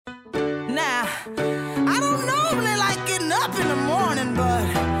I don't normally like getting up in the morning,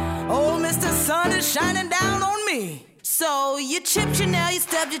 but old Mr. Sun is shining down on me. So you chipped your nail, you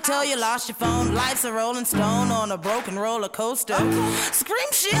stubbed your toe, you lost your phone. Life's a rolling stone on a broken roller coaster.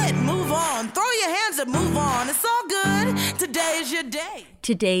 Scream shit, move on. Throw your hands up, move on. It's all good. Today's your day.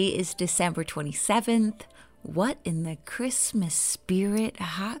 Today is December 27th. What in the Christmas spirit,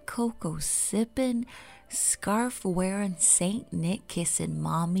 hot cocoa sipping, scarf wearing, Saint Nick kissing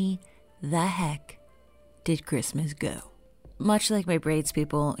mommy, the heck did Christmas go? Much like my braids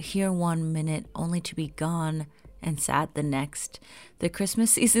people, here 1 minute only to be gone and sad the next. The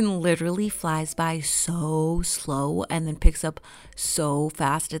Christmas season literally flies by so slow and then picks up so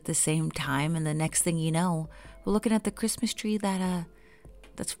fast at the same time. And the next thing you know, we're looking at the Christmas tree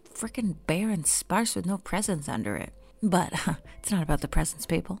that's freaking bare and sparse with no presents under it. But it's not about the presents,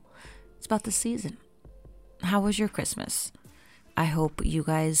 people. It's about the season. How was your Christmas? I hope you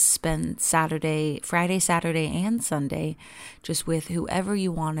guys spend Friday, Saturday, and Sunday just with whoever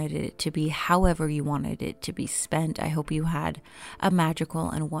you wanted it to be, however you wanted it to be spent. I hope you had a magical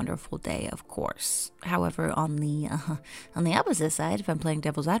and wonderful day, of course. However, on the opposite side, if I'm playing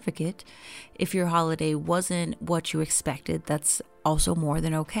devil's advocate, if your holiday wasn't what you expected, that's also more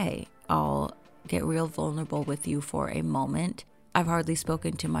than okay. I'll get real vulnerable with you for a moment. I've hardly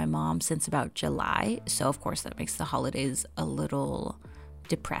spoken to my mom since about July, so of course that makes the holidays a little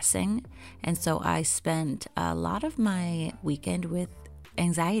depressing. And so I spent a lot of my weekend with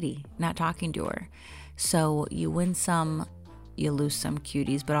anxiety, not talking to her. So you win some, you lose some,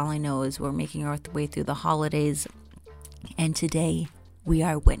 cuties, but all I know is we're making our way through the holidays, and today we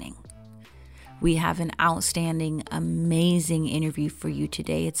are winning. We have an outstanding, amazing interview for you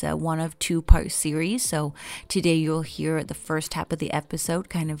today. It's a one of 2-part series. So today you'll hear the first half of the episode,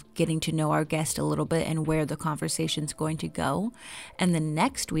 kind of getting to know our guest a little bit and where the conversation's going to go. And then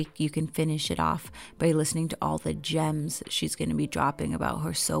next week you can finish it off by listening to all the gems she's going to be dropping about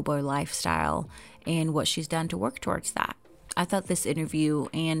her sober lifestyle and what she's done to work towards that. I thought this interview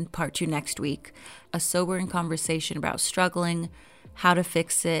and part 2 next week, a sobering conversation about struggling, how to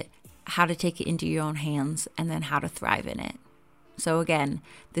fix it, how to take it into your own hands, and then how to thrive in it. So again,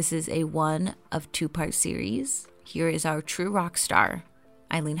 this is a one of 2-part series. Here is our true rock star,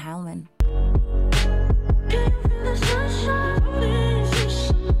 Eileen Heilman.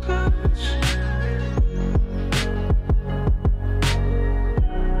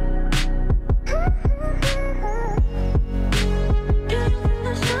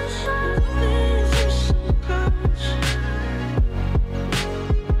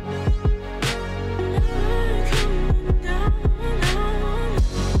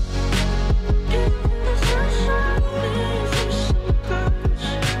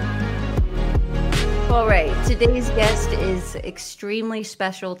 All right, today's guest is extremely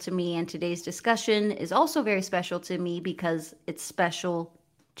special to me, and today's discussion is also very special to me because it's special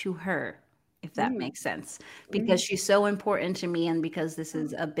to her, if that makes sense. Because she's so important to me, and because this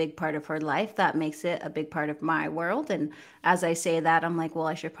is a big part of her life, that makes it a big part of my world. And as I say that, I'm like, well,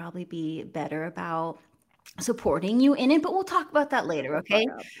 I should probably be better about supporting you in it, but we'll talk about that later, okay?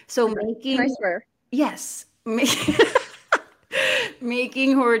 So Can I swear? Yes.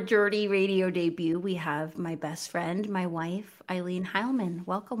 Making her dirty radio debut, we have my best friend, my wife, Eileen Heilman.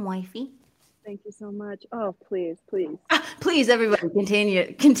 Welcome, wifey. Thank you so much. Oh, please. Please, everybody,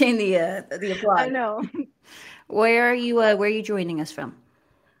 contain the applause. I know. Where are you joining us from?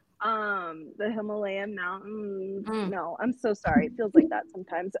 The Himalayan mountains. No, I'm so sorry. It feels like that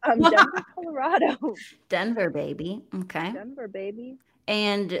sometimes. Denver, Colorado. Denver, baby. Okay. Denver, baby.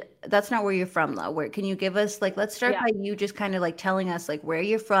 And that's not where you're from, though. Where can you give us, let's start by you just kind of telling us where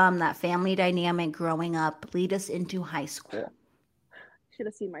you're from, that family dynamic growing up, lead us into high school. Should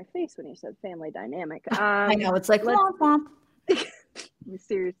have seen my face when you said family dynamic. I know, it's like, womp womp.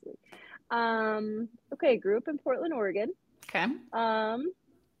 Seriously. Okay, grew up in Portland, Oregon. Okay.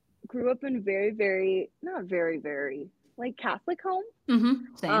 Grew up in very, very, not very, very, Catholic home.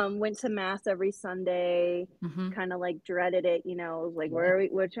 Same. Went to mass every Sunday, kind of dreaded it,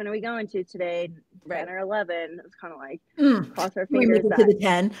 which one are we going to today? 10 or 11. It was kind of cross our fingers. To the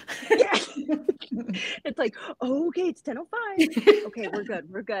 10. Yeah. It's oh, okay, it's 10:05. Okay,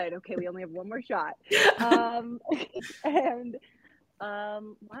 we're good. Okay, we only have one more shot. And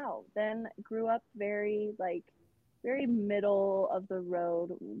wow, then grew up very middle of the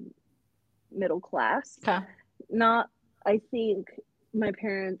road, middle class. Okay. I think my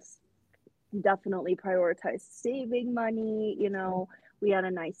parents definitely prioritized saving money. We had a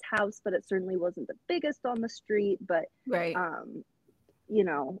nice house, but it certainly wasn't the biggest on the street. But, right.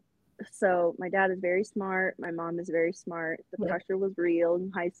 So my dad is very smart. My mom is very smart. The pressure was real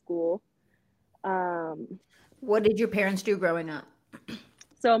in high school. What did your parents do growing up?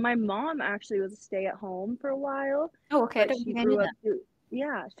 So my mom actually was a stay at home for a while, Oh, okay. I but don't think I knew that.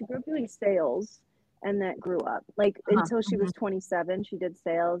 she grew up doing sales and that grew up like Uh-huh. until she was 27, she did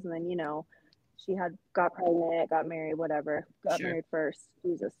sales and then, she got pregnant, got married, whatever, got Sure. married first,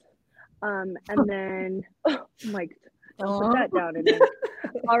 Jesus. And then, oh, Mike, don't put Aw. that down in me.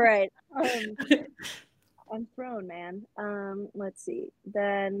 All right. I'm thrown, man. Let's see.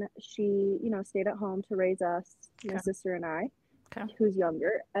 Then she, stayed at home to raise us, my Okay. sister and I, Okay. who's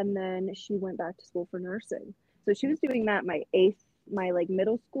younger, and then she went back to school for nursing. So she was doing that my like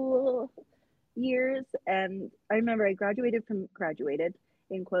middle school years, and I remember I graduated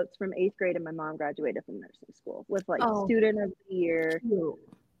in quotes from 8th grade, and my mom graduated from nursing school with like Oh, student of the year, cute.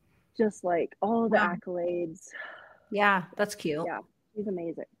 just like all the Wow. accolades. Yeah, that's cute. Yeah, she's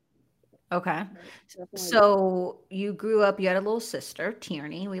amazing. Okay. Definitely. So you grew up, you had a little sister,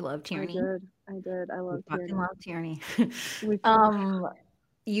 Tierney. We love Tierney. I did. I We love fucking Tierney. love Tierney. We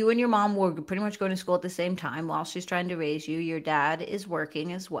You and your mom were pretty much going to school at the same time while she's trying to raise you. Your dad is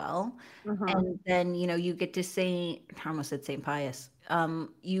working as well. uh-huh. And then, you get to St. I almost said St. Pius.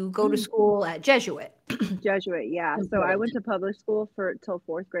 You go to school at Jesuit. Jesuit, yeah. So I Important. went to public school till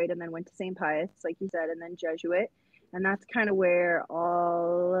 4th grade and then went to St. Pius, like you said, and then Jesuit. And that's kind of where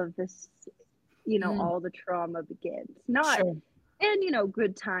all of this, all the trauma begins. Not, Sure. and,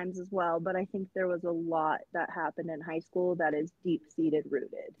 good times as well. But I think there was a lot that happened in high school that is deep-seated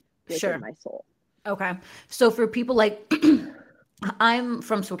rooted Sure. within my soul. Okay. So for people like I'm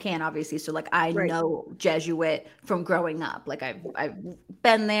from Spokane, obviously, so like I Right. know Jesuit from growing up. Like I've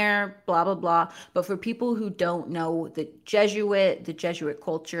been there, blah blah blah. But for people who don't know the Jesuit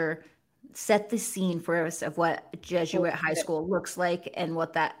culture, set the scene for us of what Jesuit high school looks like and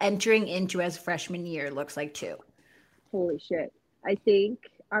what that entering into as freshman year looks like too. Holy shit. I think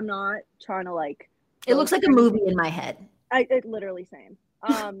I'm not trying to like. It looks like a movie in my head. It literally same.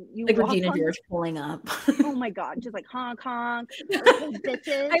 You Like walk Regina on. George pulling up. Oh my god, just like honk honk, okay,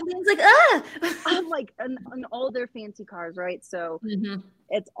 bitches. Eileen's like, ah. I'm like, and all their fancy cars, right? So Mhm.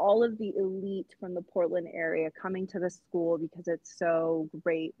 it's all of the elite from the Portland area coming to the school because it's so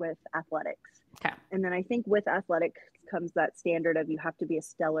great with athletics. Okay. And then I think with athletics comes that standard of you have to be a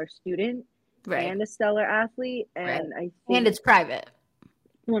stellar student Right. and a stellar athlete. And I think And it's private.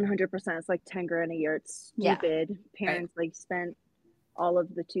 100%. It's like 10 grand a year. It's Yeah. stupid. Parents like spent all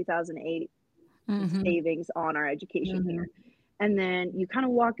of the 2008 savings on our education here. And then you kind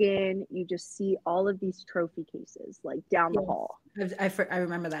of walk in, you just see all of these trophy cases like down the hall. I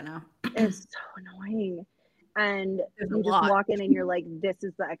remember that now. It's so annoying. And There's a you just lot. walk in and you're like, this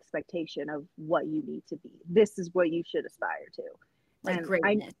is the expectation of what you need to be. This is what you should aspire to. Like And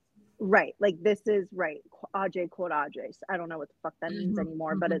greatness. right. Like this is right. Ajay quote Ajay. I don't know what the fuck that means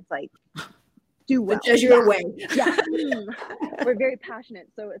anymore, but it's like, do well. The Jesuit way. Yeah. We're very passionate.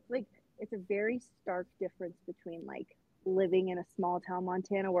 So it's like, it's a very stark difference between like living in a small town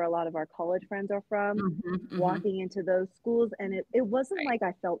Montana where a lot of our college friends are from, walking into those schools. And it wasn't like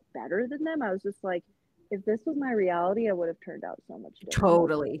I felt better than them. I was just like, if this was my reality, I would have turned out so much different.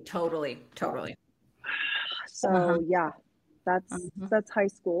 Totally. So yeah, that's high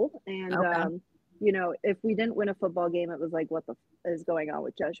school. And Okay. If we didn't win a football game, it was like, what the is going on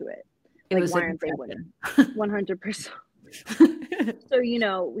with Jesuit? It Like, was why a aren't they winning? confession. 100%. So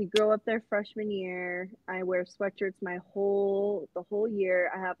we grow up there freshman year. I wear sweatshirts the whole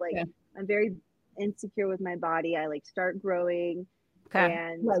year. I have like, I'm very insecure with my body. I like start growing Okay.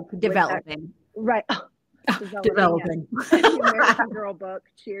 and Like developing. right. Developing. Yeah. The American Girl book.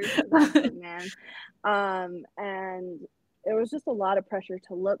 Cheers to that book, man. And there was just a lot of pressure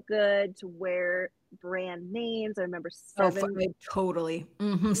to look good, to wear brand names. I remember Seven. Totally.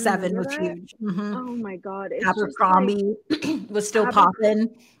 Seven was Remember that? huge. Oh my god, it's just like, Abercrombie was still popping.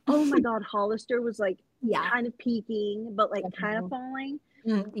 oh my god, Hollister was like Yeah. kind of peaking, but like kind of falling.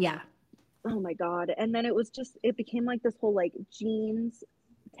 Yeah. Oh my god. And then it became like this whole like jeans,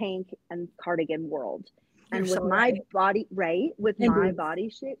 tank, and cardigan world. And You're with so my right. body, with And my boots. body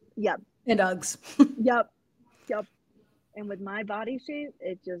shape, yep. And Uggs. And with my body shape,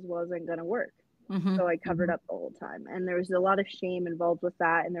 it just wasn't gonna work. Mhm. So I covered up the whole time. And there was a lot of shame involved with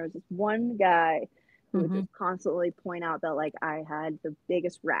that. And there was this one guy who would just constantly point out that like I had the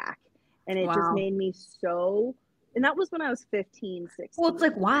biggest rack. And it just Wow. made me so, and that was when I was 15, 16. Well, it's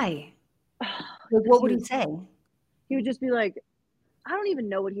like, why? Like, what would he say? He would just be like, I don't even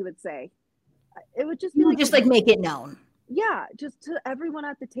know what he would say. It would just be You like, would just like make it known. yeah, just to everyone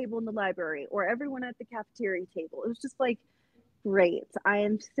at the table in the library or everyone at the cafeteria table. It was just like, great. I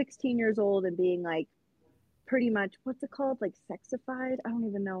am 16 years old and being like pretty much, what's it called? Like sexified? I don't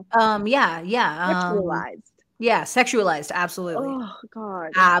even know. Yeah. Sexualized. Yeah, sexualized. Absolutely. Oh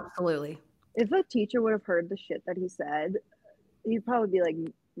God. Absolutely. If a teacher would have heard the shit that he said, he'd probably be like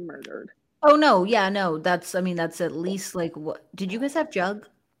murdered. Oh no, yeah, no. That's at least like what did you guys have Jug?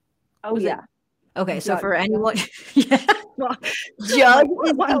 Oh Was it- yeah. Okay, so Jug. for anyone, yeah. Well, Jug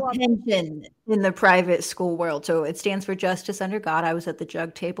is Well, detention in the private school world. So it stands for Justice Under God. I was at the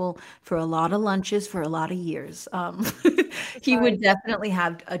Jug table for a lot of lunches for a lot of years. He would definitely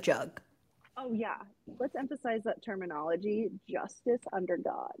have a jug. Oh yeah. Let's emphasize that terminology, justice under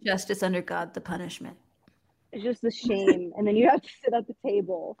God. Justice under God, the punishment. It's just the shame. And then you have to sit at the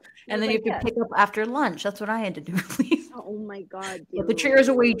table. And then you have to pick up after lunch. That's what I had to do, please. Oh my God. Get the chairs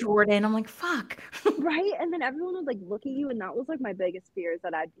away, Jordan. I'm like, fuck. Right? And then everyone would like look at you, and that was like my biggest fear, is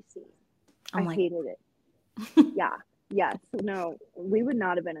that I'd be seen. I hated it. Yeah. Yes. No, we would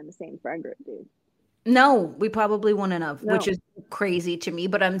not have been in the same friend group, dude. No, we probably wouldn't have, which is crazy to me.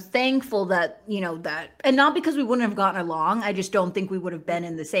 But I'm thankful that, and not because we wouldn't have gotten along. I just don't think we would have been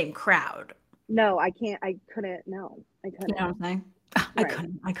in the same crowd. No, I can't. I couldn't. No, I couldn't. You know what I'm saying? Right. I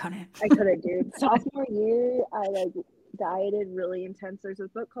couldn't. I couldn't, dude. Sophomore year, I like dieted really intense. There's a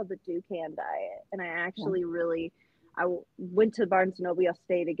book called The Dukan Diet, and I actually I went to Barnes & Noble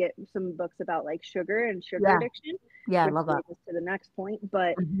yesterday to get some books about like sugar and sugar addiction. Yeah, I love that. To the next point,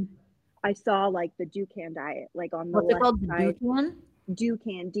 but I saw like the Dukan Diet, like on the What's it left called? side. Dukan?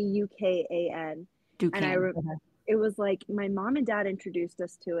 Dukan, Dukan. Dukan. And it was like my mom and dad introduced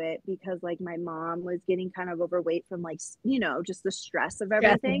us to it because like my mom was getting kind of overweight from like, just the stress of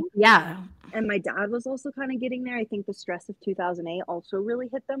everything. Yeah. And my dad was also kind of getting there. I think the stress of 2008 also really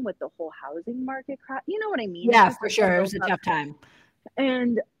hit them with the whole housing market crap. You know what I mean? Yeah, for sure. It was a tough time.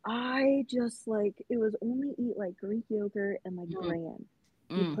 And I just like, it was only eat like Greek yogurt and like bran.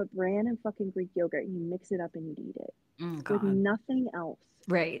 You put bran and fucking Greek yogurt and you mix it up and you eat it. With nothing else.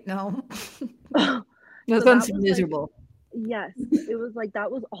 Right. No. So that sounds miserable. Like, yes. It was like,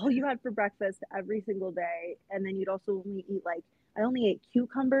 that was all you had for breakfast every single day. And then you'd also only eat like, I only ate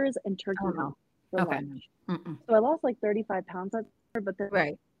cucumbers and turkey for lunch. So I lost like 35 pounds that year, but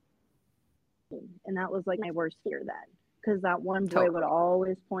then and that was like my worst fear then. Because that one boy would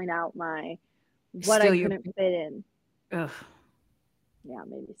always point out what I couldn't fit in. Ugh. Yeah, it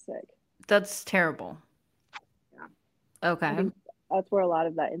made me sick. That's terrible. Yeah. Okay. That's where a lot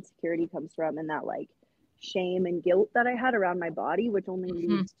of that insecurity comes from, and that like shame and guilt that I had around my body, which only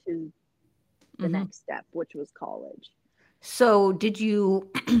leads to the next step, which was college. So did you,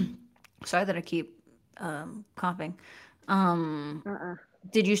 sorry that I keep coughing.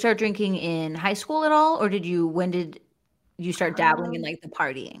 Did you start drinking in high school at all? Or when did you start dabbling in like the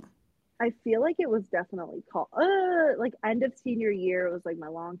partying? I feel like it was definitely like end of senior year. It was like my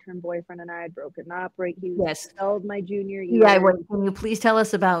long-term boyfriend and I had broken up, right? He was expelled my junior year. Yeah, can you please tell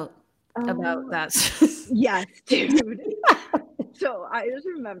us about that? Yes, dude. So I just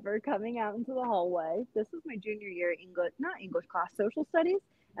remember coming out into the hallway. This was my junior year not English class, social studies.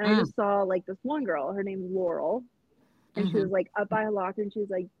 And I just saw like this one girl, her name was Laurel. And she was like up by a locker and she was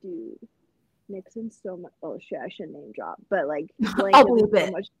like, dude, Nick's in so much, oh shit, I shouldn't name drop, but like, I'll believe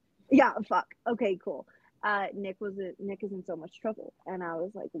it. Yeah, fuck. Okay, cool. Nick is in so much trouble. And I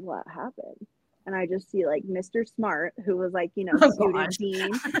was like, what happened? And I just see like Mr. Smart, who was like, student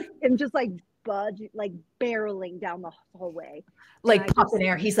dean, and just like barreling down the hallway. Like popping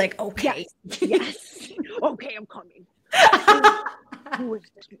air. He's like, okay. Yes. Okay, I'm coming. Who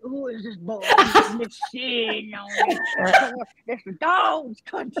is this boy? Machine on this dog's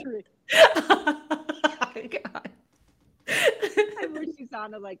country. Oh my God. I wish you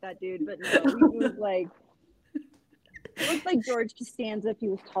sounded like that, dude, but no, he was like, it looks like George Costanza if he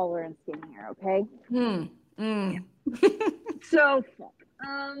was taller and skinnier, okay? So,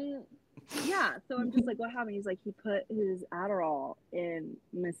 yeah, so I'm just like, what happened? He's like, he put his Adderall in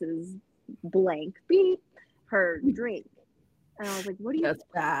Mrs. Blank beep, her drink. And I was like, That's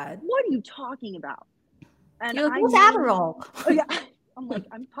bad. What are you talking about? And what's Adderall? Oh, yeah. I'm like,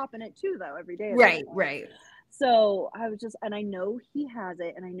 I'm popping it too, though, every day. Right. So I was just, and I know he has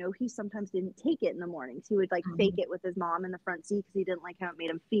it, and I know he sometimes didn't take it in the mornings. He would like fake it with his mom in the front seat because he didn't like how it made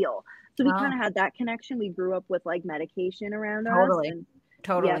him feel. So we kind of had that connection. We grew up with like medication around us.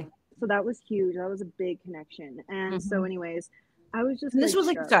 Totally. Yeah, so that was huge. That was a big connection. And so anyways, I was just. And this was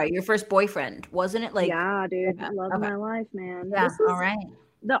like, your first boyfriend, wasn't it? Like, yeah, dude. Love my life, man. Yeah, all right.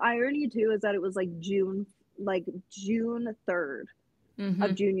 The irony too is that it was like June 3rd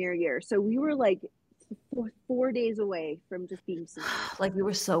of junior year. So we were like 4 days away from just being seniors. Like we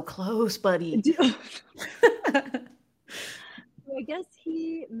were so close, buddy. Like I guess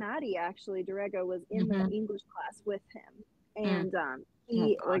Maddie actually, Dorego was in the English class with him. And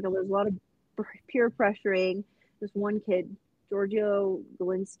he, like, there was a lot of peer pressuring. This one kid, Giorgio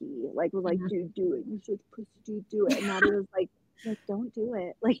Galinsky, like, was like, dude, do it. You should do it. And Maddie was like, don't do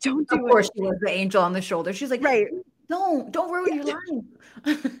it. Like, don't do it. Of course she was the angel on the shoulder. She's like, right. Don't ruin your life.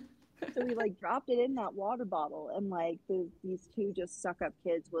 So we like dropped it in that water bottle, and like these two just stuck up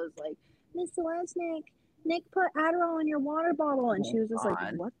kids was like, Miss Lesnick, Nick put Adderall in your water bottle, and she was just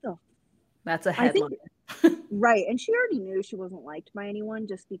like, what the? That's a headline. Right, and she already knew she wasn't liked by anyone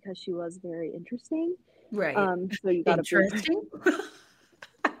just because she was very interesting. Right. So you got interesting.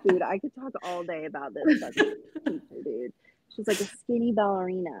 Dude, I could talk all day about this fucking teacher, dude. She was like a skinny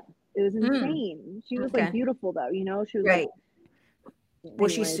ballerina. It was insane. She was like beautiful though, you know. She was like.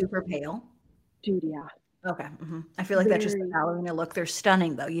 Was she super pale? Dude, yeah. Okay. I feel like that's just the ballerina look. They're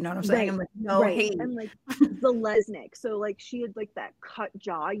stunning though. You know what I'm saying? I'm like, no hate. And like the Lesnick. So like she had like that cut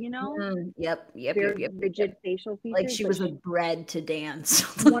jaw, you know? Yep. Rigid facial features. Like she was like bred to dance.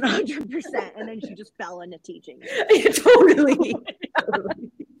 100%. And then she just fell into teaching. Totally.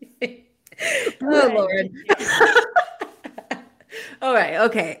 Oh Lord. All right.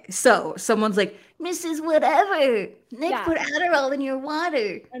 Okay. So someone's like, Mrs. Whatever, Nick put Adderall in your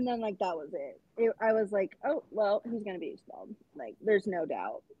water. And then like that was it. I was like, oh, well, he's going to be expelled. Like, there's no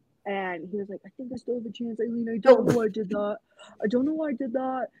doubt. And he was like, I think I still have a chance, Eileen. I don't know why I did that. I don't know why I did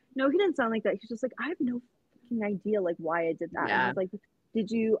that. No, he didn't sound like that. He's just like, I have no fucking idea like why I did that. Yeah. And I was like,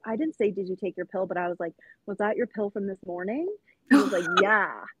 I didn't say, did you take your pill? But I was like, was that your pill from this morning? He was like,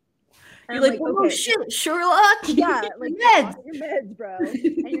 yeah. And you're like, oh shit, Sherlock. Yeah, like your meds, bro.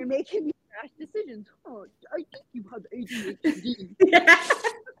 And you're making me rash decisions. Oh, I think you have ADHD.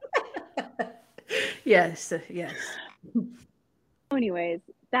 Yes. Anyways,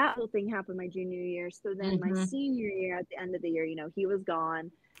 that whole thing happened my junior year. So then my senior year, at the end of the year, you know, he was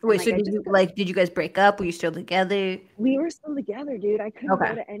gone. Wait, so did you guys break up? Were you still together? We were still together, dude. I couldn't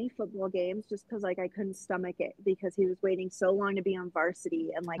go to any football games just because like I couldn't stomach it because he was waiting so long to be on varsity,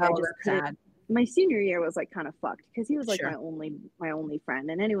 and like I just couldn't. My senior year was like kind of fucked because he was like my only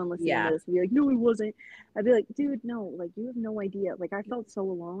friend, and anyone listening to this would be like, no, he wasn't. I'd be like, dude, no, like you have no idea. Like I felt so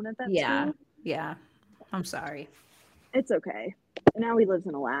alone at that school. Yeah. I'm sorry. It's okay. Now he lives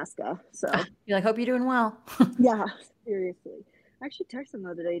in Alaska, so you're like, hope you're doing well. Yeah, seriously. I actually texted him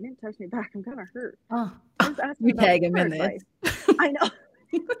the other day. He didn't text me back. I'm kind of hurt. Oh, you tag him in this. I know.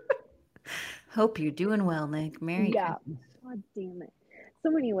 Hope you're doing well, Nick. Merry Christmas. God damn it.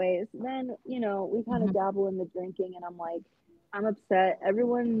 So anyways, then, you know, we kind of dabble in the drinking, and I'm like, I'm upset.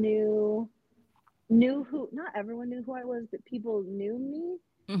 Everyone knew who, not everyone knew who I was, but people knew me.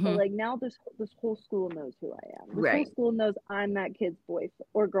 But like now this whole school knows who I am. This whole school knows I'm that kid's boyfriend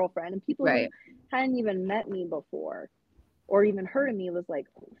or girlfriend. And people who hadn't even met me before or even heard of me was like,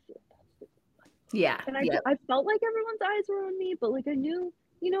 oh shit. Yeah. And I felt like everyone's eyes were on me, but like I knew,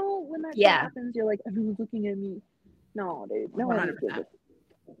 you know, when that happens, you're like, everyone's looking at me. No, dude. No 100%.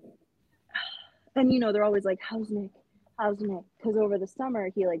 And you know, they're always like, how's Nick? Because over the summer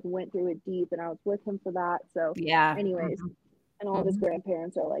he like went through it deep, and I was with him for that. So anyways. And all of his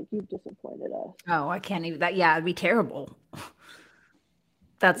grandparents are like, you've disappointed us. Oh, I can't even that. Yeah, it'd be terrible.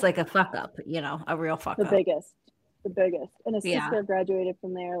 That's like a fuck up, you know, a real fuck up. The biggest. And his sister graduated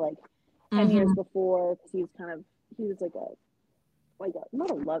from there like 10 years before, because he was like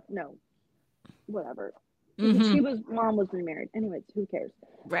not a love, no, whatever. Mom was remarried. Anyways, who cares?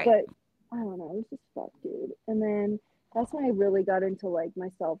 Right. But I don't know, it was just fuck, dude. And then that's when I really got into like my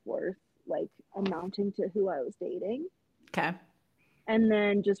self-worth, like amounting to who I was dating. Okay. And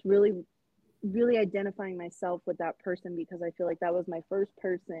then just really, really identifying myself with that person, because I feel like that was my first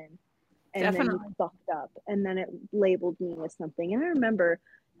person. And then he fucked up. And then it labeled me as something. And I remember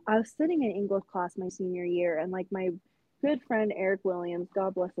I was sitting in English class my senior year, and like my good friend Eric Williams,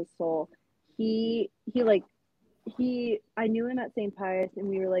 God bless his soul, I knew him at St. Pius, and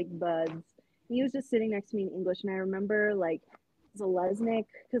we were like buds. He was just sitting next to me in English, and I remember like Zelesnik,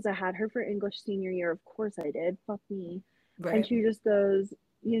 because I had her for English senior year. Of course I did. Fuck me. Right. And she just goes,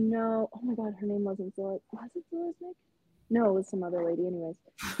 you know, oh my God, her name wasn't Zelesnik. Was it Zelesnik? No, it was some other lady anyways.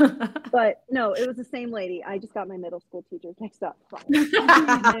 But no, it was the same lady. I just got my middle school teachers mixed up.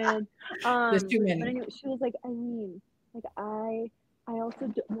 And, there's too many. But anyway, she was like, Eileen, like I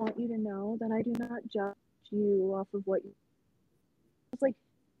also want you to know that I do not judge you off of what you. It's like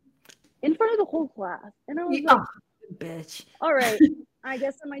in front of the whole class, and I was like, bitch. All right, I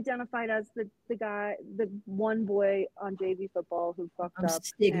guess I'm identified as the guy, the one boy on JV football who fucked up.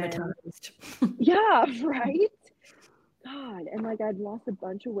 Stigmatized. Yeah, right. God, and like I'd lost a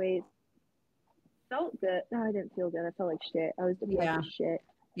bunch of weight. felt good. No, I didn't feel good. I felt like shit. I was depressed as shit.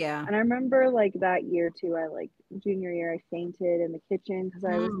 Yeah. And I remember like that year too, I like junior year, I fainted in the kitchen because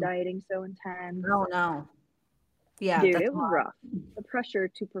I was dieting so intense. Oh no. Yeah, Dude, that's it was rough. The pressure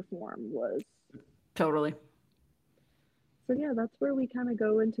to perform was totally. So yeah, that's where we kind of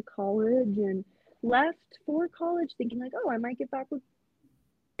go into college and left for college thinking like, oh, I might get back with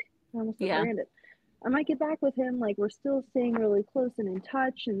I almost said Brandon. I might get back with him. Like we're still staying really close and in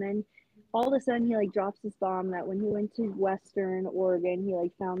touch. And then all of a sudden he like drops this bomb that when he went to Western Oregon, he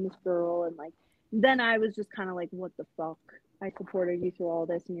like found this girl and like then I was just kind of like, what the fuck? I supported you through all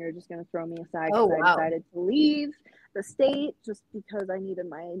this and you're just gonna throw me aside because I decided to leave the state just because I needed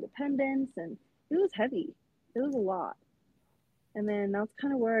my independence and it was heavy. It was a lot. And then that's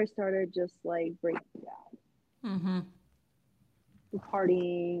kind of where I started just like breaking down.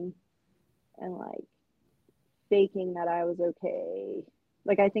 Partying and like faking that I was okay.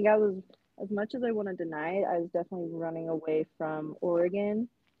 Like I think I was, as much as I want to deny it, I was definitely running away from Oregon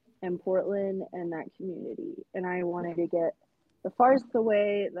and Portland and that community. And I wanted to get the farthest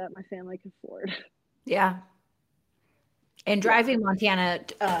away that my family could afford. Yeah. And driving Montana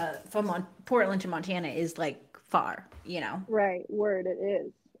from Portland to Montana is like far, you know? Right. Word, it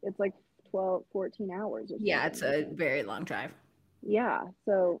is. It's like 12, 14 hours or something. Yeah, it's a very long drive. Yeah.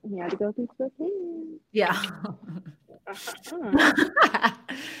 So we had to go through Spokane. Yeah.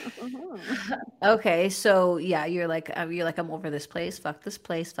 Okay, so yeah, you're like I'm over this place. Fuck this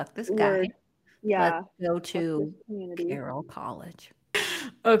place. Fuck this guy. Word. Yeah. Let's go to Carroll College.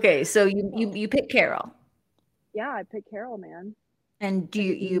 Okay, so you pick Carroll. Yeah, I picked Carroll, man. And do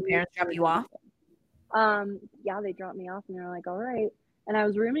your parents drop you off? Yeah, they dropped me off and they were like, all right. And I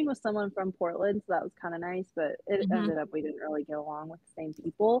was rooming with someone from Portland, so that was kind of nice, but it ended up we didn't really get along with the same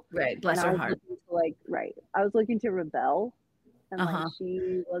people. Right, bless her heart. I was looking to rebel, and like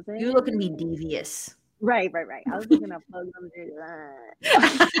she wasn't. You're looking to be devious. Right. I was looking to plug them to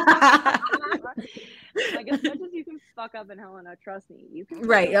that. Like as much as you can fuck up in Helena, trust me, you can.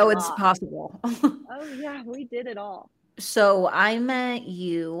 Right. Oh, it's possible. Oh yeah, we did it all. So I met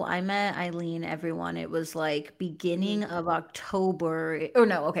Eileen, everyone. It was like beginning of October. Or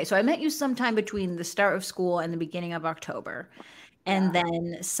no, okay. So I met you sometime between the start of school and the beginning of October. And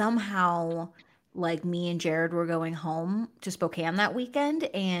then somehow like me and Jared were going home to Spokane that weekend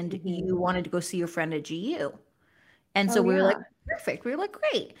and you wanted to go see your friend at GU. And so we were like, perfect. We were like,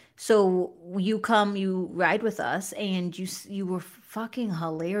 great. So you ride with us and you were fucking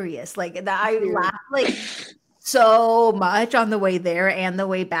hilarious. Like I laughed like so much on the way there and the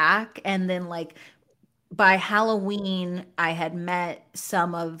way back. And then like by Halloween, I had met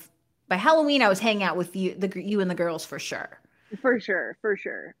by Halloween, I was hanging out with you and the girls for sure. For sure.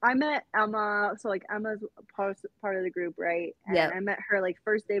 I met Emma. So like Emma's part of the group, right? And I met her like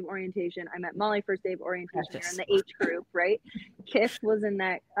first day of orientation. I met Molly first day of orientation. We were in the H group, right? Kiff was in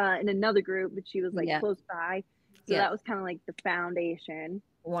that in another group, but she was like close by. So that was kind of like the foundation.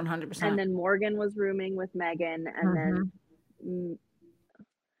 100%. And then Morgan was rooming with Megan, and then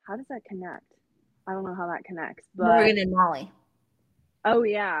how does that connect? I don't know how that connects. But Morgan and Molly. Oh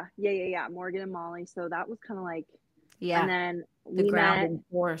yeah. Morgan and Molly. So that was kind of like and then the grounding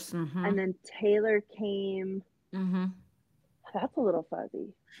force. And then Taylor came. That's a little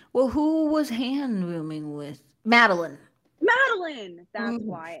fuzzy. Well, who was hand rooming with? Madeline. That's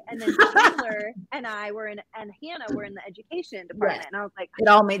why. And then Taylor and I were and Hannah were in the education department. And I was like, it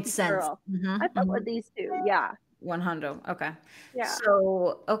all made sense. I felt with these two. Yeah. 100. Okay. Yeah.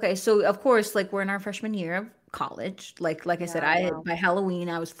 So of course, like we're in our freshman year of college. Like I said, by Halloween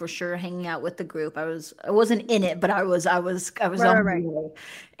I was for sure hanging out with the group. I wasn't in it, but I was on the way.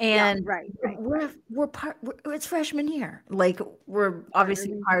 And it's freshman year. Like we're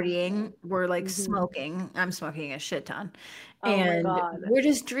obviously partying. We're like smoking. I'm smoking a shit ton. And we're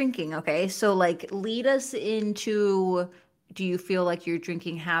just drinking. Okay. So like lead us into, do you feel like your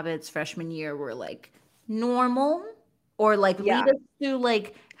drinking habits freshman year were like normal, or like lead us to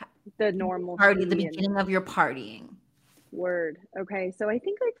like the normal party, the beginning of your partying? Word. Okay, so I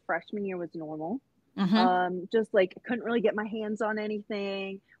think like freshman year was normal. Just like couldn't really get my hands on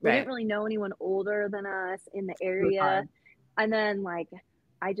anything. We didn't really know anyone older than us in the area. And then like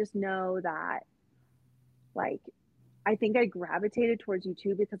I just know that like I think I gravitated towards you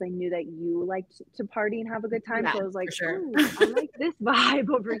too because I knew that you liked to party and have a good time. So I was like, I like this vibe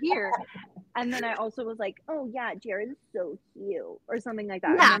over here. And then I also was like, oh yeah, Jared is so cute or something like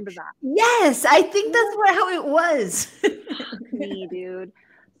that. I remember that. Yes, I think that's how it was. Me, dude.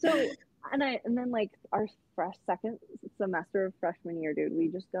 So and then like our second semester of freshman year, dude, we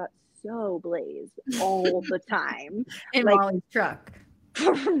just got so blazed all the time. In like, Molly's truck.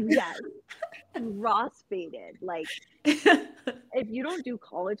 Yes. crossfaded. Like, if you don't do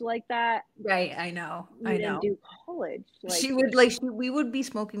college like that, Right, I know. you I didn't know. do college. Like, She would we would be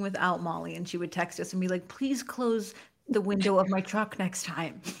smoking without Molly, and she would text us and be like, "Please close the window of my truck next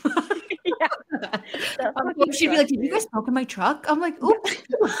time." yeah, that fucking She'd be truck, like, "Did you dude. guys smoke in my truck?" I'm like, "Oops."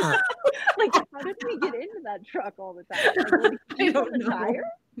 Like, how did we get into that truck all the time? Like, were the I keys on don't the know. tire?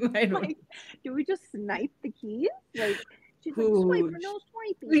 I don't Like, do we just snipe the keys? Like, she's like, swipe or no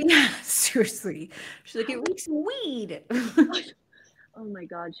swiping. Yeah, seriously. She's like, "It reeks of weed." Oh my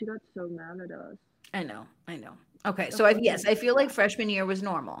god, she got so mad at us. I know. Okay, so I feel like freshman year was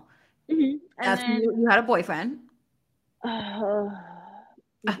normal. And That's when then, you had a boyfriend. mm-mm.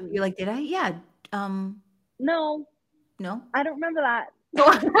 You're like, "Did I?" Yeah. No, No. I don't remember that.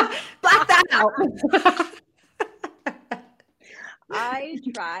 Black that out. I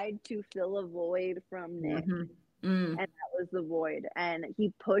tried to fill a void from Nick, and that was the void. And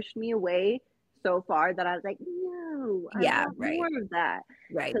he pushed me away so far that I was like, no, I want more of that.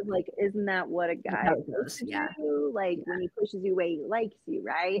 Right. Because, like, isn't that what a guy supposed to do? Like, when he pushes you away, he likes you,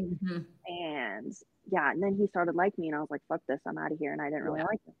 right? And yeah, and then he started liking me, and I was like, fuck this, I'm out of here. And I didn't really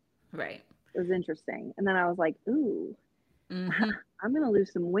like him. Right. It was interesting. And then I was like, ooh, I'm gonna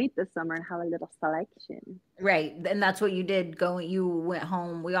lose some weight this summer and have a little selection. Right, and that's what you did. You went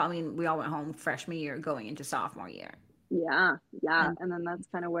home. We all went home freshman year, going into sophomore year. Yeah, and then that's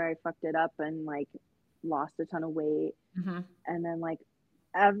kind of where I fucked it up and like lost a ton of weight. And then like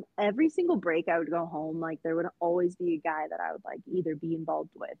every single break I would go home, like there would always be a guy that I would like either be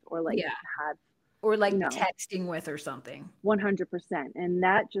involved with or like have or like texting with or something. 100%, and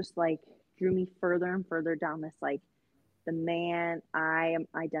that just like drew me further and further down this like the man, I am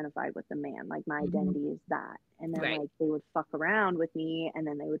identified with the man, like my identity is that. And then like they would fuck around with me and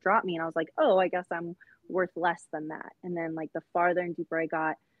then they would drop me and I was like, oh, I guess I'm worth less than that. And then like the farther and deeper I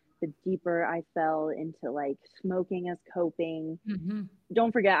got, the deeper I fell into like smoking as coping.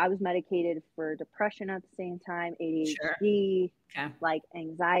 Don't forget, I was medicated for depression at the same time, ADHD, like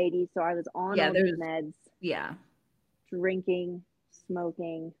anxiety. So I was on all these meds. Drinking,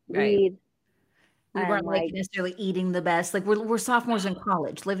 smoking, weed. We weren't like necessarily eating the best. Like we're sophomores in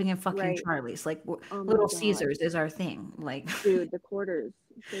college, living in fucking Charlie's. Like Little Caesars is our thing. Like, dude, the quarters,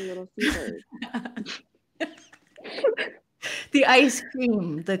 the Little Caesars, the ice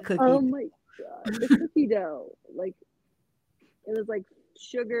cream, the cookie. Oh my god, the cookie dough. Like it was like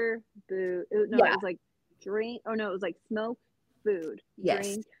sugar, booze. It was like drink. Oh no, it was like smoke, food,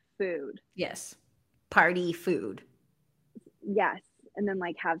 drink, food. Yes, party, food. Yes. And then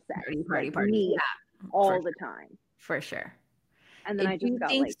like have sex, party, me, all the time, for sure. And then I just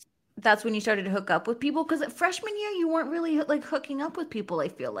got like, that's when you started to hook up with people, because at freshman year you weren't really like hooking up with people. I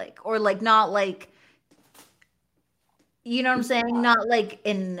feel like, or like not like, you know what I'm saying? Not like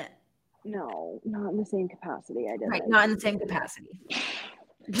in. No, not in the same capacity. I did. Right, not in the same capacity.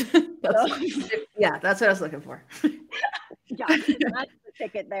 That's what I was looking for. That's the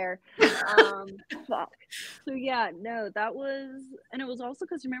ticket there. Fuck. So yeah, no, that was, and it was also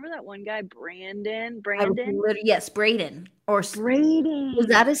because remember that one guy, Brandon? Yes, Braden. Or Braden. Was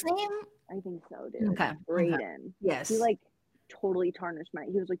that his name? I think so, dude. Okay. Braden. Yes. He like totally tarnished my.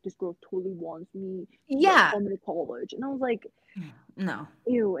 He was like, this girl totally wants me. Yeah. Come to college, and I was like, no.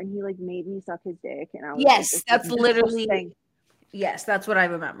 Ew, and he like made me suck his dick, and I was yes, like, that's literally. Yes, that's what I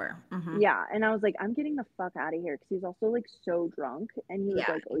remember. Yeah, and I was like, I'm getting the fuck out of here, because he's also like so drunk, and he was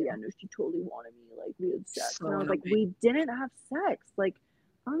like, oh yeah, no, she totally wanted me, like we had sex, and I was like, we didn't have sex, like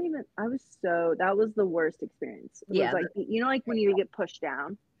that was the worst experience. It was like, you know, like when you get pushed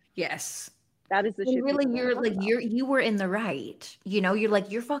down. Yes, that is the shit. Really, you were in the right. You know, you're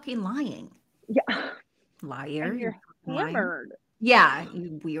like, you're fucking lying. Yeah, liar. And you're hammered. Yeah,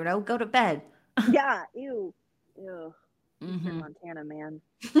 you weirdo. Go to bed. Yeah, ew. In Montana, man.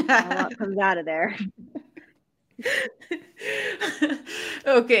 A lot comes out of there.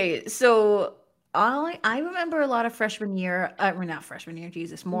 Okay, so I remember a lot of freshman year. Not freshman year,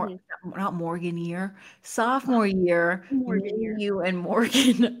 Jesus, not Morgan year, sophomore year. You and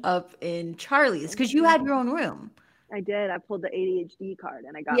Morgan up in Charlie's, because you had your own room. I did. I pulled the ADHD card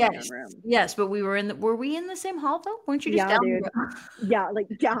and I got my own room. Yes, but were we in the same hall though? Weren't you just down? Dude. Yeah, like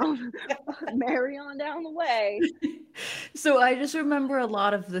down, Marion down the way. So I just remember a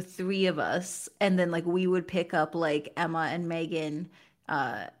lot of the three of us, and then like we would pick up like Emma and Megan,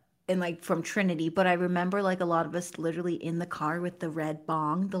 and like from Trinity. But I remember like a lot of us literally in the car with the red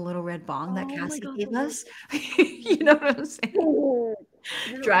bong, the little red bong that Cassie gave us. You know what I'm saying?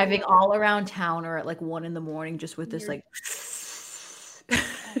 Driving all around town, or at like 1 a.m, just with this like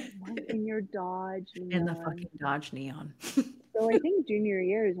in your Dodge in the fucking Dodge Neon. The So I think junior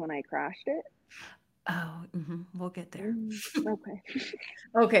year is when I crashed it. Oh, we'll get there. Okay.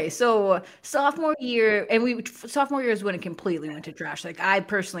 Okay, so sophomore year, and sophomore year is when it completely went to trash. Like I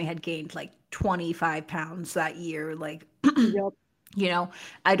personally had gained like 25 pounds that year. Like, Yep. you know,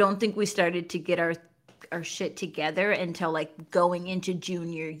 I don't think we started to get our shit together until like going into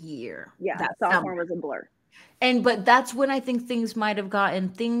junior year. Yeah. That Sophomore summer. was a blur. But that's when I think things might have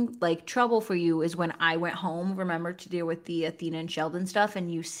gotten like trouble for you is when I went home, remember, to deal with the Athena and Sheldon stuff,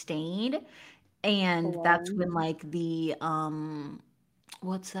 and you stayed. And that's when Alone. like the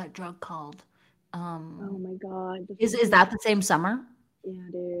what's that drug called? Oh my God. Is that the same summer? Yeah,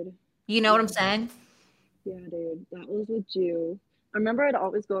 dude. You know what I'm saying? Yeah, dude. That was with you. I remember I'd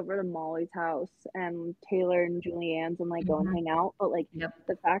always go over to Molly's house and Taylor and Julianne's and like go and hang out. But like Yep.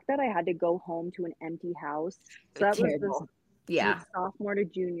 the fact that I had to go home to an empty house. So that was Terrible. Yeah. like sophomore to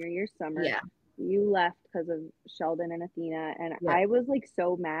junior year summer. Yeah. You left because of Sheldon and Athena. And Yeah. I was like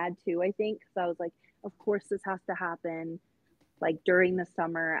so mad too, I think, because I was like, of course this has to happen like during the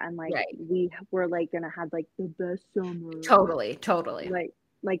summer. And like Right. we were like gonna have like the best summer. Totally.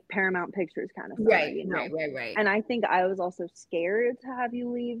 Like Paramount Pictures kind of summer, Right, you know? right. And I think I was also scared to have you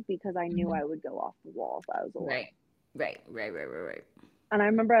leave because I knew I would go off the wall if I was alone. Right. And I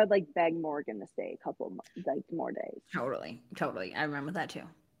remember I'd like beg Morgan to stay a couple like more days. Totally. I remember that too.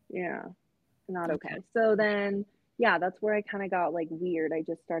 Yeah. Not okay. So then, yeah, that's where I kind of got like weird. I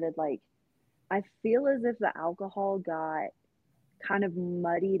just started like, I feel as if the alcohol got kind of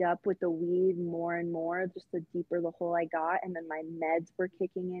muddied up with the weed more and more, just the deeper the hole I got. And then my meds were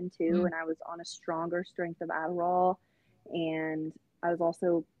kicking in too. And I was on a stronger strength of Adderall. And I was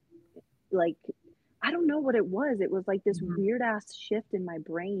also like, I don't know what it was. It was like this weird ass shift in my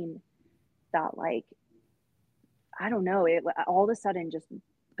brain that like, I don't know, it all of a sudden just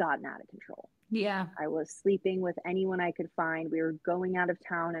gotten out of control. Yeah. I was sleeping with anyone I could find. We were going out of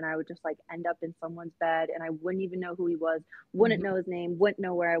town and I would just like end up in someone's bed and I wouldn't even know who he was, wouldn't know his name, wouldn't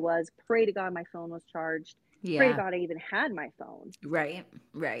know where I was. Pray to God my phone was charged. Yeah. Pray to God I even had my phone. Right.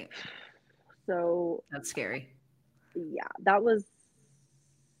 So that's scary. Yeah, that was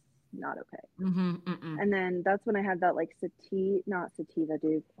not okay. And then that's when I had that like not sativa,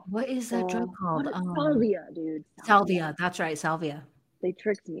 dude. What is that drug called? Salvia, dude. Salvia. That's right, salvia. They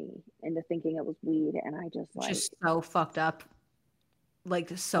tricked me into thinking it was weed, and I just so fucked up, like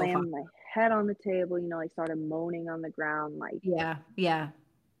so slammed my head on the table, you know, like started moaning on the ground, like yeah,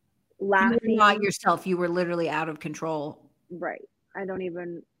 laughing. You were not yourself. You were literally out of control. Right.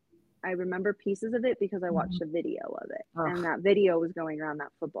 I remember pieces of it because I watched a video of it, and that video was going around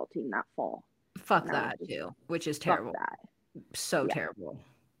that football team that fall. Fuck that too, which is terrible. So terrible.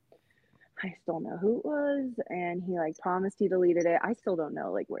 I still know who it was, and he like promised he deleted it. I still don't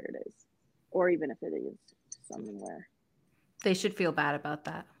know like where it is, or even if it is somewhere. They should feel bad about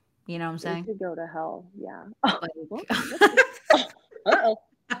that. You know what I'm saying? They should go to hell. Yeah.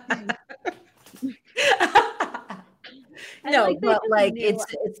 No, like, but like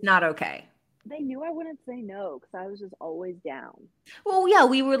it's not okay. They knew I wouldn't say no because I was just always down. Well, yeah,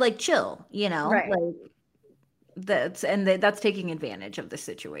 we were like chill, you know, right? Like that's taking advantage of the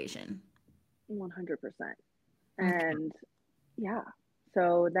situation. 100%. And yeah,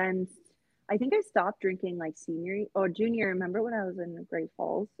 so then I think I stopped drinking like senior or junior. Remember when I was in Great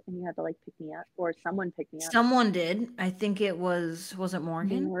Falls and you had to like pick me up, or someone picked me up? Someone did. I think it was it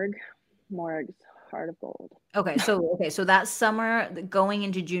Morgan? Morg's Heart of Gold. Okay, so that summer going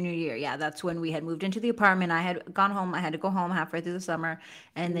into junior year, yeah, that's when we had moved into the apartment. I had gone home. I had to go home halfway through the summer,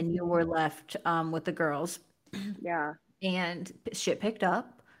 and then you were left with the girls. Yeah. And shit picked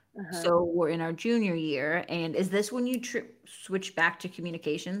up. So we're in our junior year, and is this when you switched back to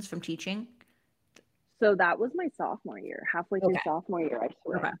communications from teaching? So that was my sophomore year, halfway through sophomore year, I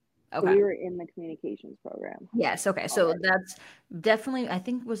swear. Okay. So we were in the communications program. Yes. Okay. So that's definitely, I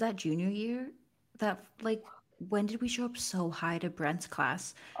think, was that junior year? That like, when did we show up so high to Brent's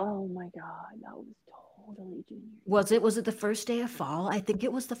class? Oh my God, that was totally junior. Was it the first day of fall? I think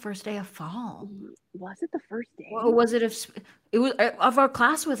it was the first day of fall. Was it the first day? Or was it it was of our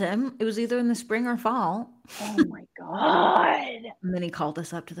class with him? It was either in the spring or fall. Oh my God. And then he called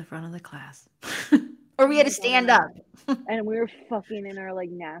us up to the front of the class. Or we had to stand up. And we were fucking in our like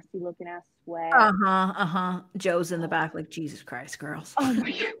nasty looking ass sweat. Joe's in the back like, Jesus Christ, girls. Oh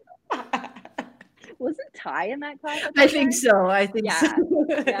my God. Wasn't Ty in that class? I think so. so.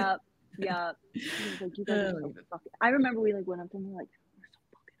 Yep. He was like, you guys are so fucking. I remember we like went up to him and we're like,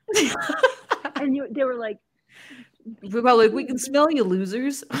 we're so fucking. And they were like, we're probably like, we can smell you,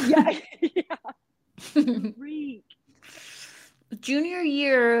 losers. Yeah. Freak. Junior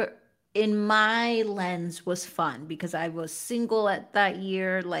year, in my lens was fun because I was single at that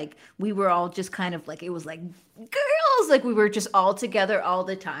year. Like we were all just kind of like, it was like girls, like we were just all together all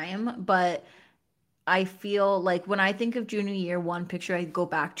the time. But I feel like when I think of junior year, one picture I go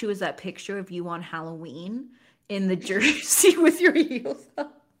back to is that picture of you on Halloween in the jersey with your heels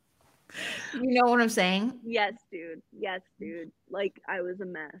up. You know what I'm saying? Yes, dude. Yes, dude. Like I was a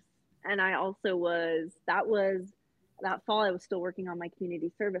mess. And I also was, that fall, I was still working on my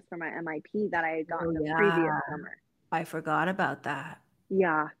community service for my MIP that I had gotten the previous summer. I forgot about that.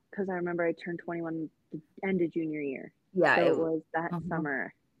 Yeah, because I remember I turned 21 the end of junior year. Yeah. So it was that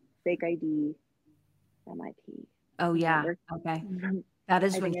summer. Fake ID, MIP. Oh, yeah. Okay. That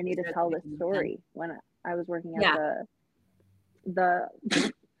is I think I need to tell this story. When I was working at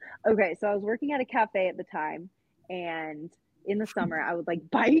okay, so I was working at a cafe at the time, and in the summer I would like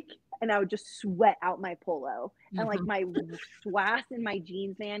bike and I would just sweat out my polo and like my swass in my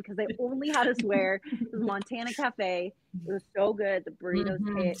jeans, man, because they only had us wear the Montana Cafe. It was so good. The burritos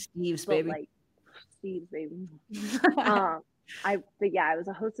hit. Steve's baby. Like Steve's baby. But yeah, I was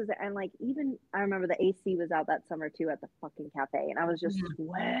a hostess, and like even I remember the AC was out that summer too at the fucking cafe, and I was just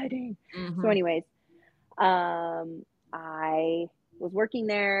sweating. So anyways, I was working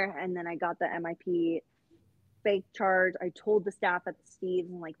there, and then I got the MIP fake charge. I told the staff at the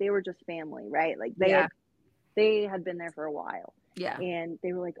Steve's, and like they were just family, right? Like they had been there for a while. Yeah. And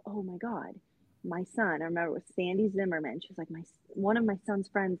they were like, "Oh my God, my son." I remember it was Sandy Zimmerman. She's like, one of my son's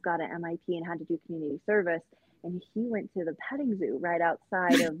friends got an MIP and had to do community service, and he went to the petting zoo right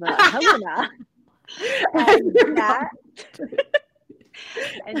outside of Helena.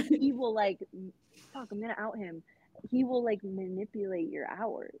 And he will like, fuck, I'm gonna out him. He will like manipulate your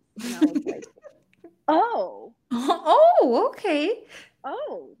hours. And I was like, oh, okay.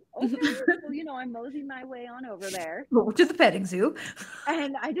 Oh, okay. So, you know, I'm moseying my way on over there to the petting zoo.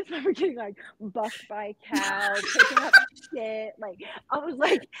 And I just remember getting like bucked by a cow, picking up shit. Like I was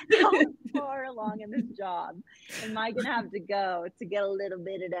like, how far along in this job am I gonna have to go to get a little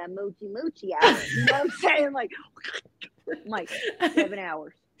bit of that mochi out? You know what I'm saying? Like 7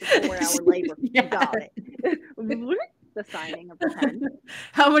 hours, 4-hour labor. You got it. The signing of the pen.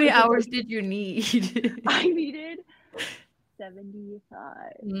 How many hours did you need? I needed 75.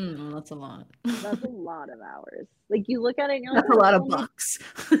 That's a lot. That's a lot of hours. Like you look at it and you're like, that's a lot of bucks.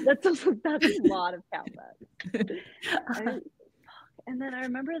 That's a lot of cow bucks. And then I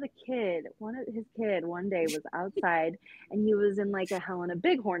remember the kid, his kid one day was outside and he was in like a Helena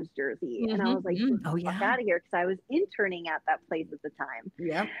Bighorns jersey. And I was like, fuck out of here, because I was interning at that place at the time.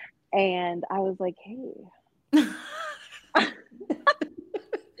 Yeah. And I was like, hey.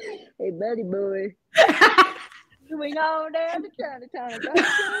 Hey, buddy boy. Swing on down to Chinatown.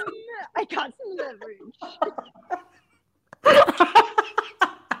 I got some leverage.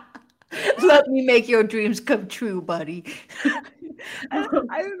 Let me make your dreams come true, buddy.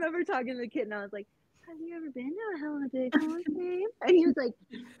 I remember talking to the kid and I was like, have you ever been to a Helena Bighorns game? And he was like,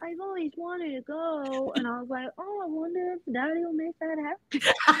 I've always wanted to go. And I was like, oh, I wonder if Daddy will make that happen.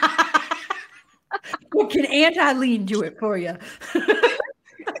 Well, can Aunt Eileen do it for you?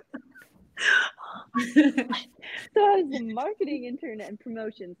 So I was a marketing intern and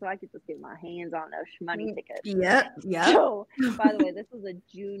promotion, so I could just get my hands on those money tickets. Yeah. So, by the way, this was a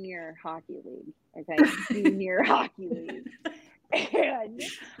junior hockey league. Okay, junior hockey league. And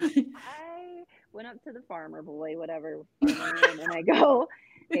I went up to the farmer boy, whatever, and I go,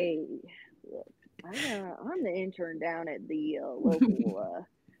 hey, look, I'm the intern down at the local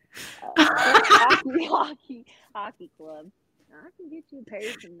hockey club. I can get you a pair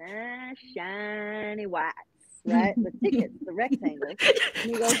of some nice shiny whites, right? The tickets, the rectangle. And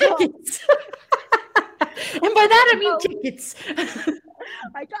he goes, oh. And by that I mean tickets.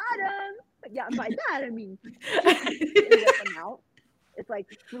 I got them. Yeah, by that I mean it's like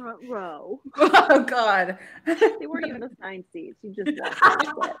front row. Oh God. They weren't even assigned seats. You just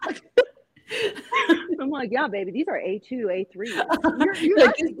walked. I'm like, yeah, baby, these are A2, A3. You're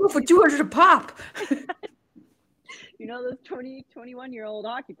like, go for $200 a pop. You know those 21-year-old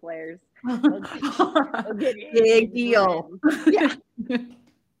hockey players. Big deal. Yeah.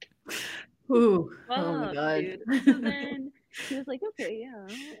 Ooh. Oh my God. Dude. So then he was like, okay, yeah.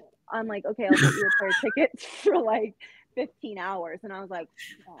 I'm like, okay, I'll get you a pair of tickets for like 15 hours. And I was like,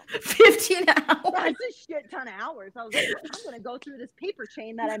 oh, 15 hours? That's a shit ton of hours. I was like, I'm going to go through this paper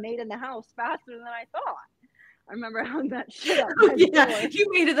chain that I made in the house faster than I thought. I remember I hung that shit up. Yeah,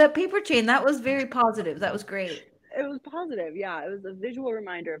 you made it that paper chain. That was very positive. That was great. It was positive. Yeah, it was a visual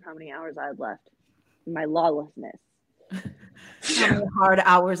reminder of how many hours I had left in my lawlessness. How many hard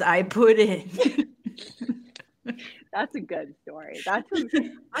hours I put in. That's a good story. That's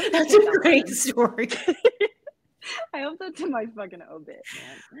a great story. I hope that's in my fucking obit,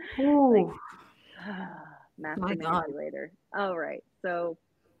 man. Ooh. Like, master My God. manipulator. All right. So,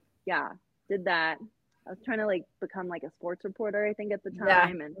 yeah, did that. I was trying to like become like a sports reporter, I think, at the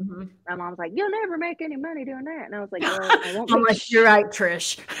time, and my mom was like, "You'll never make any money doing that," and I was like, "Well, I won't." I'm like, "You're right,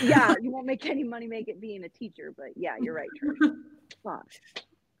 Trish." Yeah, you won't make any money being a teacher, but yeah, you're right, Trish. Fuck.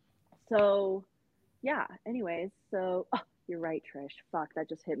 So, yeah. Anyways, so you're right, Trish. Fuck, that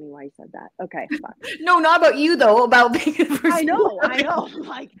just hit me while you said that. Okay, fuck. No, not about you though. About being a person. I know.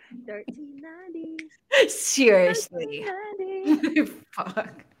 Like 1390. Seriously. 1390.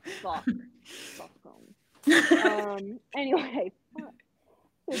 Fuck. Anyway, fuck.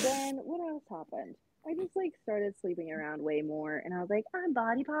 So then what else happened? I just like started sleeping around way more, and I was like, I'm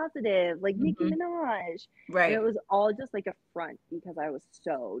body positive, like Nicki Minaj. Right. And it was all just like a front because I was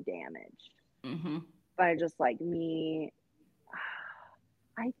so damaged by just like me.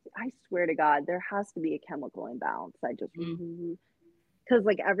 I swear to God, there has to be a chemical imbalance. I just because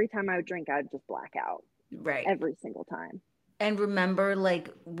like every time I would drink, I'd just black out. Right. Every single time. And remember,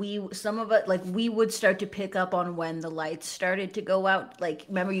 like some of it, like we would start to pick up on when the lights started to go out. Like,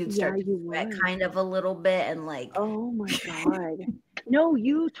 remember, you'd start to sweat kind of a little bit, and like, oh my God, no,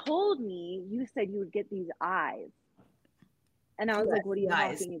 you told me, you said you would get these eyes, and I was like, what are you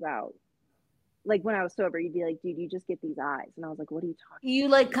talking about? Like when I was sober, you'd be like, dude, you just get these eyes, and I was like, what are you talking? You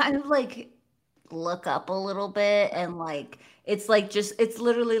like kind of like look up a little bit, and like it's like just it's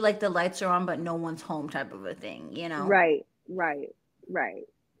literally like the lights are on, but no one's home type of a thing, you know? Right.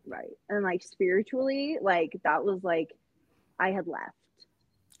 And like spiritually, like that was like I had left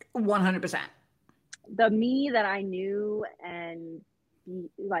 100%. the me that I knew and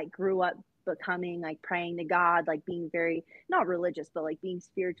like grew up becoming, like praying to God, like being very not religious, but like being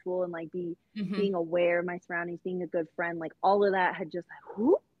spiritual and like being aware of my surroundings, being a good friend, like all of that had just like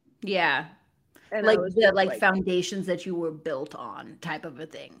whoop. Yeah. And like the like foundations that you were built on type of a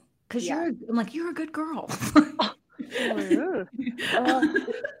thing. Because I'm like, you're a good girl.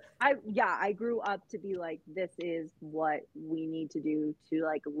 I grew up to be like, this is what we need to do to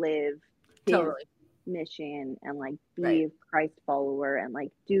like live his mission and like be a Christ follower and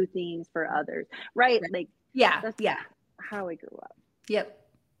like do things for others, right? Like that's how I grew up. Yep.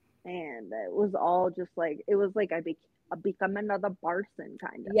 And it was all just like, it was like I become another person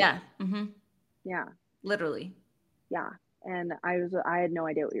kind of. Yeah. Yeah. Literally. Yeah. And I had no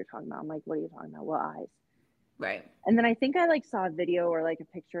idea what you're talking about. I'm like, what are you talking about? What eyes? Right. And then I think I like saw a video or like a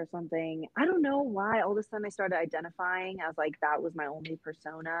picture or something. I don't know why all of a sudden I started identifying as like that was my only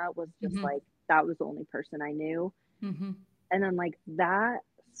persona, was just like that was the only person I knew. And then like that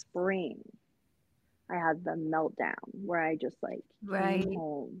spring, I had the meltdown where I just like came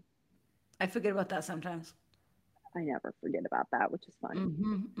home. I forget about that sometimes. I never forget about that, which is funny.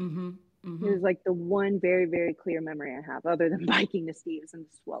 It was like the one very, very clear memory I have, other than biking to Steve's in the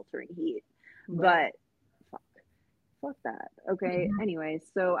sweltering heat. But fuck that. Okay. Anyways,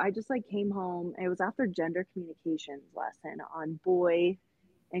 so I just like came home. It was after gender communications lesson on boy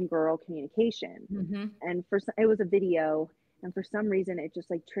and girl communication. And it was a video, and for some reason it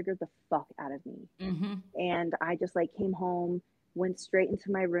just like triggered the fuck out of me. And I just like came home, went straight into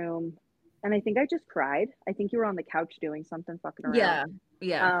my room, and I think I just cried. I think you were on the couch doing something fucking around.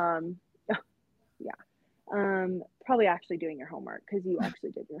 Probably actually doing your homework, because you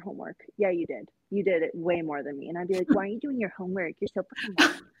actually did your homework. Yeah, you did. You did it way more than me. And I'd be like, why are you doing your homework? You're so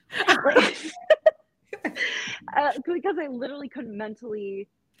fucking because I literally couldn't mentally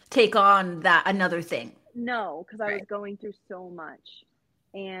take on that another thing. No, because I was going through so much.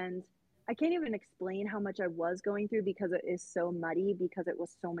 And I can't even explain how much I was going through, because it is so muddy, because it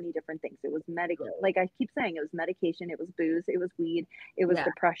was so many different things. It was like I keep saying, it was medication, it was booze, it was weed, it was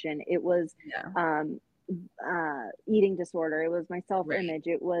depression, it was eating disorder, it was my self-image,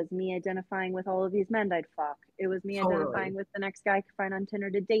 it was me identifying with all of these men I'd fuck, it was me identifying with the next guy I could find on Tinder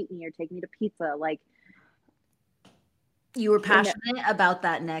to date me or take me to pizza. Like, you were passionate about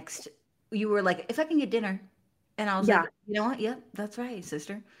that next. You were like, if I can get dinner. And I was like, you know what? Yep, that's right,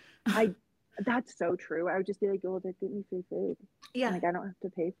 sister. That's so true. I would just be like, oh, they give me free food. Yeah. Like, I don't have to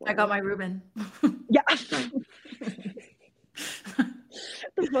pay for it. I got my Reuben. Yeah.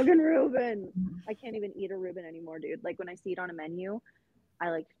 The fucking Reuben. I can't even eat a Reuben anymore, dude. Like, when I see it on a menu, I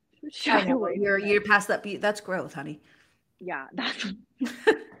like shy away. You're past that. That's growth, honey. Yeah.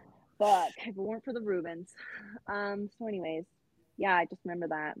 But if it weren't for the Reubens. So anyways, yeah, I just remember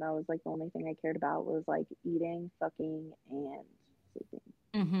that. That was like the only thing I cared about, was like eating, fucking, and sleeping.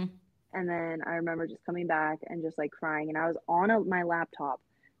 And then I remember just coming back and just like crying. And I was on my laptop,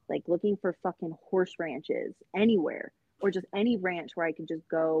 like looking for fucking horse ranches anywhere, or just any ranch where I could just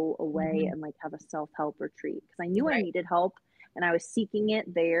go away and like have a self-help retreat, because I knew I needed help, and I was seeking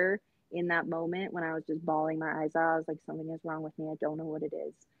it there in that moment when I was just bawling my eyes out. I was like, something is wrong with me. I don't know what it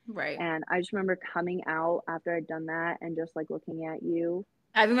is. Right. And I just remember coming out after I'd done that and just like looking at you.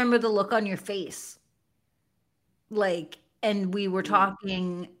 I remember the look on your face. Like, and we were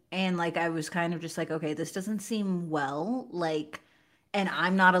talking, and like I was kind of just like, okay, this doesn't seem well. Like, and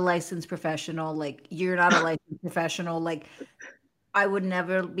I'm not a licensed professional. Like, you're not a licensed professional. Like, I would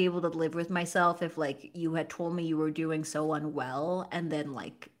never be able to live with myself if like you had told me you were doing so unwell and then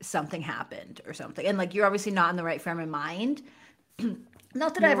like something happened or something. And like you're obviously not in the right frame of mind.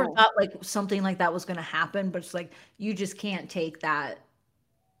 Not that I ever thought like something like that was going to happen, but it's like you just can't take that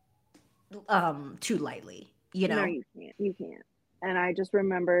too lightly, you know? No, you can't. And I just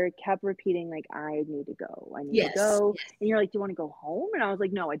remember kept repeating, like, I need to go. I need to go. And you're like, do you want to go home? And I was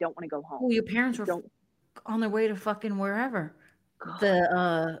like, no, I don't want to go home. Well, your parents were on their way to fucking wherever.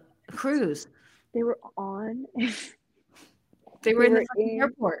 The cruise. They were on. They were in the fucking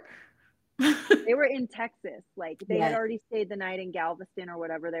airport. They were in Texas. Like, they had already stayed the night in Galveston or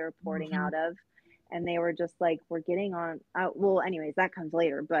whatever they were porting out of. And they were just like, we're getting on. Well, anyways, that comes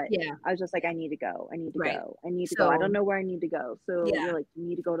later. But I was just like, I need to go. I need to go. I need to go. I don't know where I need to go. So you're like, you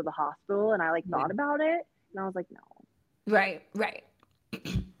need to go to the hospital. And I like thought about it. And I was like, no. Right.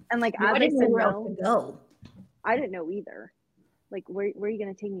 And like, I didn't know where else to go. I didn't know either. Like, where are you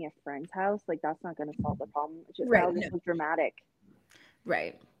going to take me, a friend's house? Like, that's not going to solve the problem. It's just how this was dramatic.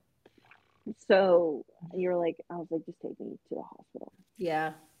 Right. So you're like, I was like, just take me to the hospital.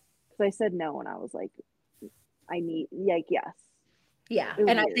 Yeah. So I said no, and I was like, I need, like, yes. Yeah,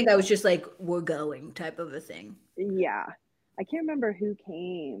 and I think I was just like, we're going type of a thing. Yeah. I can't remember who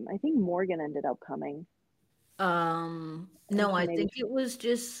came. I think Morgan ended up coming. No, I think it was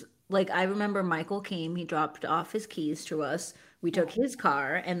just, like, I remember Michael came, he dropped off his keys to us, we took his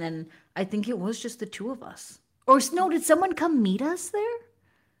car, and then I think it was just the two of us. Or no, did someone come meet us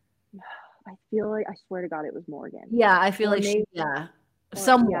there? I feel like, I swear to God, it was Morgan. Yeah, I feel like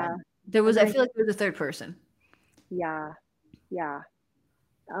someone. Yeah. There was, I feel like there was a third person. Yeah.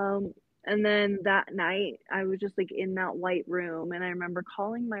 And then that night, I was just like in that white room, and I remember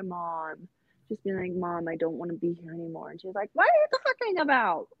calling my mom, just being like, Mom, I don't want to be here anymore. And she was like, what are you talking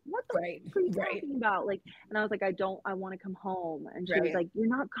about? What the fuck are you talking about? Like, and I was like, I want to come home. And she was like, you're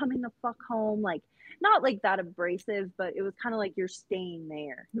not coming the fuck home. Like, not like that abrasive, but it was kind of like, you're staying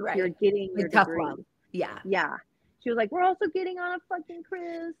there. Right. You're getting your degree. Love. Yeah. She was like, we're also getting on a fucking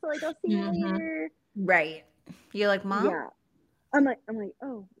cruise. So like, I'll see you later. Right. You're like, Mom? Yeah. I'm like,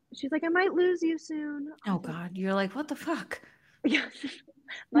 oh. She's like, I might lose you soon. Oh God. You're like, what the fuck? Yeah.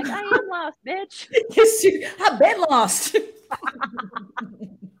 Like, I am lost, bitch. Yes, I've been lost.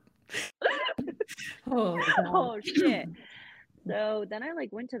 Oh shit. So then I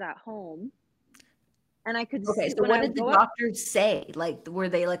like went to that home, and I could see. So what did the doctors say? Like, were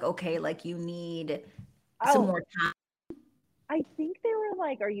they like, okay, like you need some more time? I think they were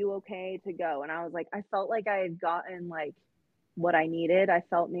like, are you okay to go? And I was like, I felt like I had gotten like what I needed. I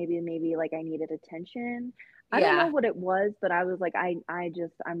felt maybe like I needed attention. I don't know what it was, but I was like,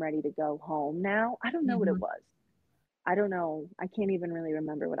 I'm ready to go home now. I don't know what it was. I don't know. I can't even really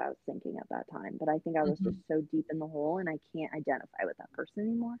remember what I was thinking at that time, but I think I was just so deep in the hole, and I can't identify with that person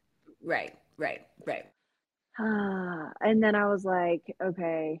anymore. Right. And then I was like,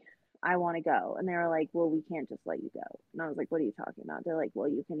 okay, I want to go. And they were like, well, we can't just let you go. And I was like, what are you talking about? They're like, well,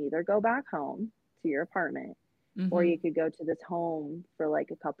 you can either go back home to your apartment, or you could go to this home for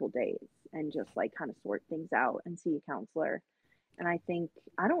like a couple days and just like kind of sort things out and see a counselor. And I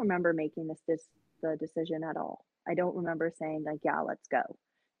don't remember making the decision at all. I don't remember saying like, yeah, let's go,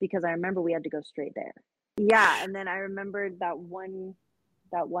 because I remember we had to go straight there. Yeah. And then I remembered that one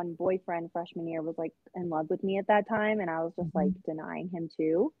boyfriend freshman year was like in love with me at that time, and I was just like denying him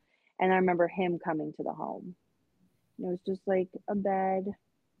too. And I remember him coming to the home. And it was just like a bed.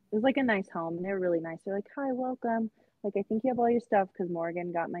 It was like a nice home, and they were really nice. They're like, hi, welcome. Like, I think you have all your stuff, because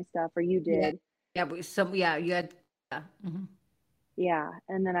Morgan got my stuff, or you did. You had. Yeah.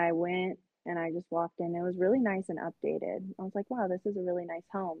 And then I went and I just walked in. It was really nice and updated. I was like, wow, this is a really nice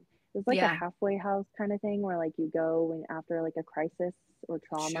home. It was like a halfway house kind of thing, where like you go when after like a crisis or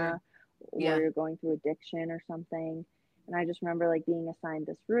trauma, or you're going through addiction or something. And I just remember like being assigned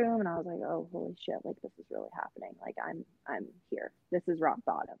this room, and I was like, oh, holy shit, like this is really happening. Like I'm here. This is rock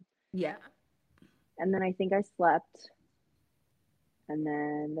bottom. Yeah. And then I think I slept. And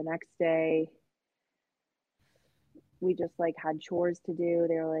then the next day we just like had chores to do.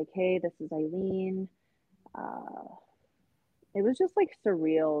 They were like, hey, this is Eileen. it was just like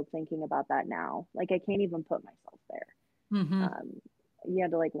surreal thinking about that now. Like I can't even put myself there. Mm-hmm. You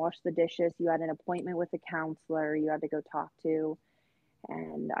had to like wash the dishes. You had an appointment with a counselor you had to go talk to.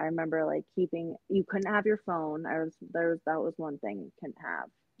 And I remember like you couldn't have your phone. That was one thing you couldn't have.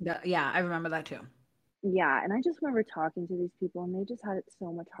 Yeah, I remember that too. Yeah. And I just remember talking to these people and they just had it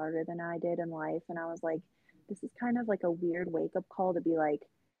so much harder than I did in life. And I was like, this is kind of like a weird wake up call to be like,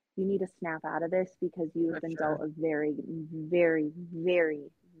 you need to snap out of this because you have been dealt a very, very, very,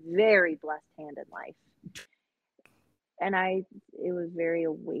 very blessed hand in life. And it was very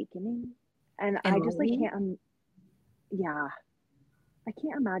awakening. And I just like can't, I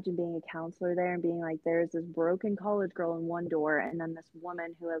can't imagine being a counselor there and being like, there's this broken college girl in one door and then this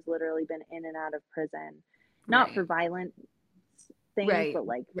woman who has literally been in and out of prison, not for violent things, but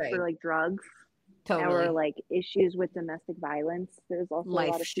like for like drugs. Totally. Or like issues with domestic violence. There's also a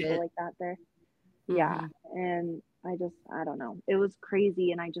lot of people like that there. Mm-hmm. Yeah. And I don't know. It was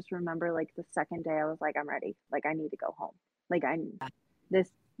crazy. And I just remember like the second day I was like, I'm ready. Like I need to go home. Like this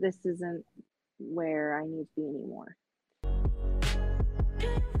isn't where I need to be anymore.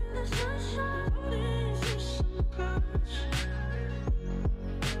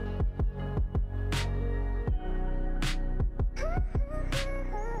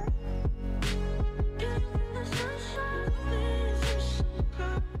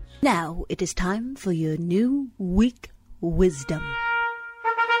 Now it is time for your new week wisdom.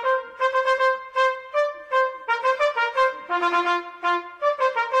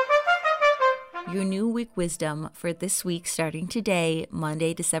 Your new week wisdom for this week, starting today,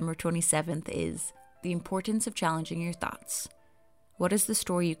 Monday, December 27th, is the importance of challenging your thoughts. What is the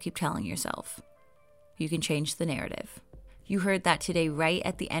story you keep telling yourself? You can change the narrative. You heard that today right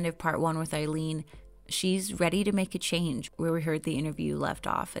at the end of part 1 with Eileen. She's ready to make a change where we heard the interview left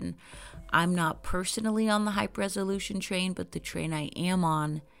off. And I'm not personally on the hype resolution train, but the train I am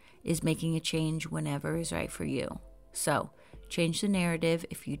on is making a change whenever is right for you. So change the narrative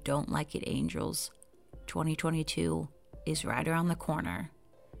if you don't like it, angels. 2022 is right around the corner.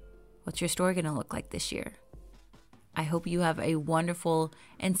 What's your story going to look like this year? I hope you have a wonderful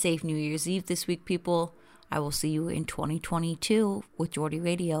and safe New Year's Eve this week, people. I will see you in 2022 with Jordy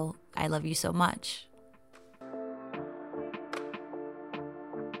Radio. I love you so much.